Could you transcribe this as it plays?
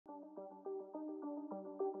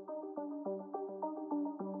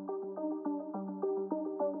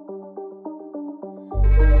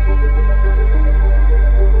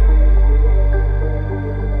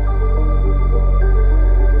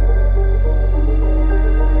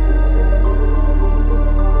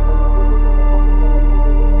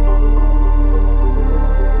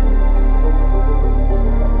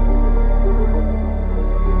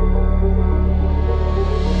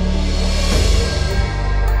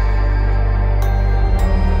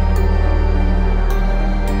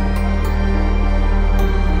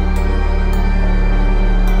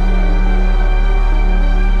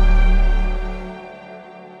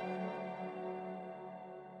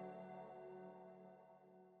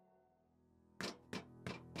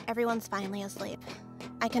everyone's finally asleep.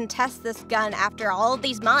 I can test this gun after all of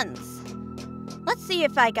these months. Let's see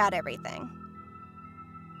if I got everything.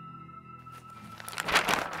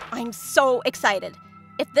 I'm so excited.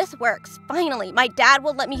 If this works, finally, my dad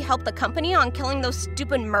will let me help the company on killing those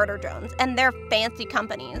stupid murder drones and their fancy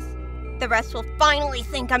companies. The rest will finally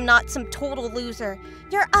think I'm not some total loser.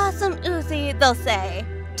 You're awesome, Uzi, they'll say.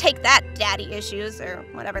 Take that, daddy issues, or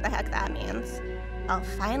whatever the heck that means. I'll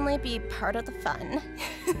finally be part of the fun.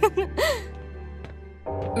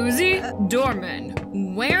 Uzi,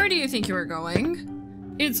 doorman, where do you think you are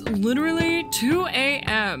going? It's literally 2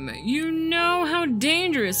 a.m. You know how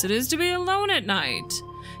dangerous it is to be alone at night.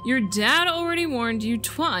 Your dad already warned you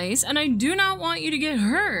twice, and I do not want you to get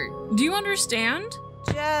hurt. Do you understand?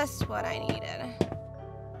 Just what I needed.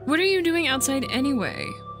 What are you doing outside anyway?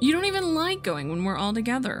 You don't even like going when we're all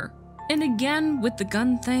together. And again, with the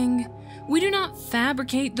gun thing, we do not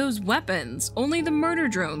fabricate those weapons. Only the murder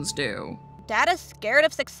drones do. Dad is scared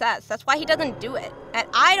of success. That's why he doesn't do it. And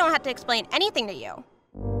I don't have to explain anything to you.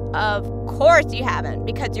 Of course you haven't,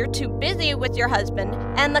 because you're too busy with your husband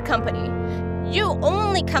and the company. You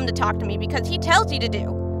only come to talk to me because he tells you to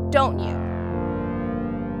do, don't you?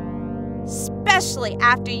 Especially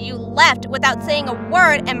after you left without saying a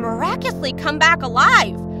word and miraculously come back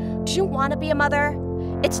alive. Do you want to be a mother?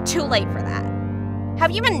 It's too late for that.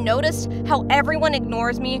 Have you even noticed how everyone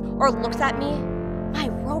ignores me or looks at me? My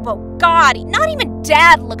robo-god, not even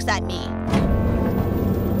Dad looks at me.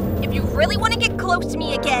 If you really want to get close to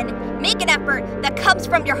me again, make an effort that comes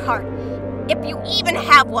from your heart. If you even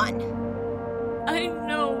have one. I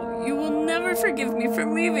know you will never forgive me for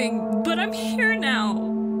leaving, but I'm here now.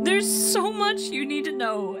 There's so much you need to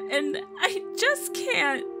know, and I just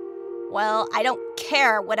can't. Well, I don't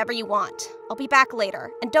care whatever you want. I'll be back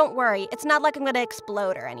later, and don't worry, it's not like I'm gonna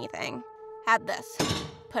explode or anything. Have this.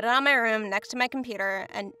 Put it on my room next to my computer,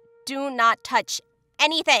 and do not touch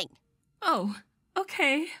anything. Oh,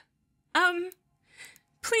 okay.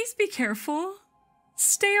 Please be careful.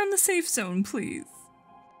 Stay on the safe zone, please.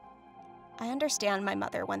 I understand my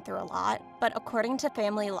mother went through a lot, but according to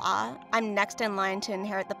family law, I'm next in line to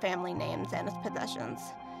inherit the family names and its possessions.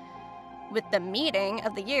 With the meeting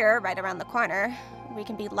of the year right around the corner, we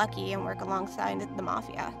can be lucky and work alongside the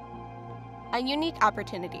Mafia. A unique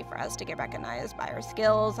opportunity for us to get recognized by our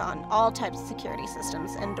skills on all types of security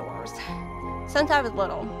systems and doors. Since I was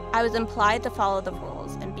little, I was implied to follow the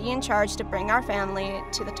rules and be in charge to bring our family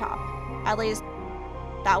to the top. At least,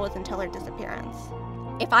 that was until her disappearance.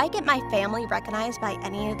 If I get my family recognized by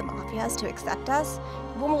any of the Mafias to accept us,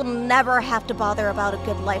 we will never have to bother about a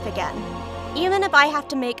good life again. Even if I have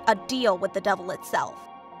to make a deal with the devil itself.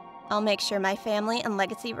 I'll make sure my family and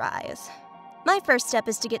legacy rise. My first step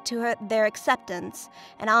is to get to their acceptance,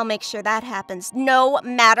 and I'll make sure that happens no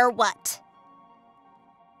matter what.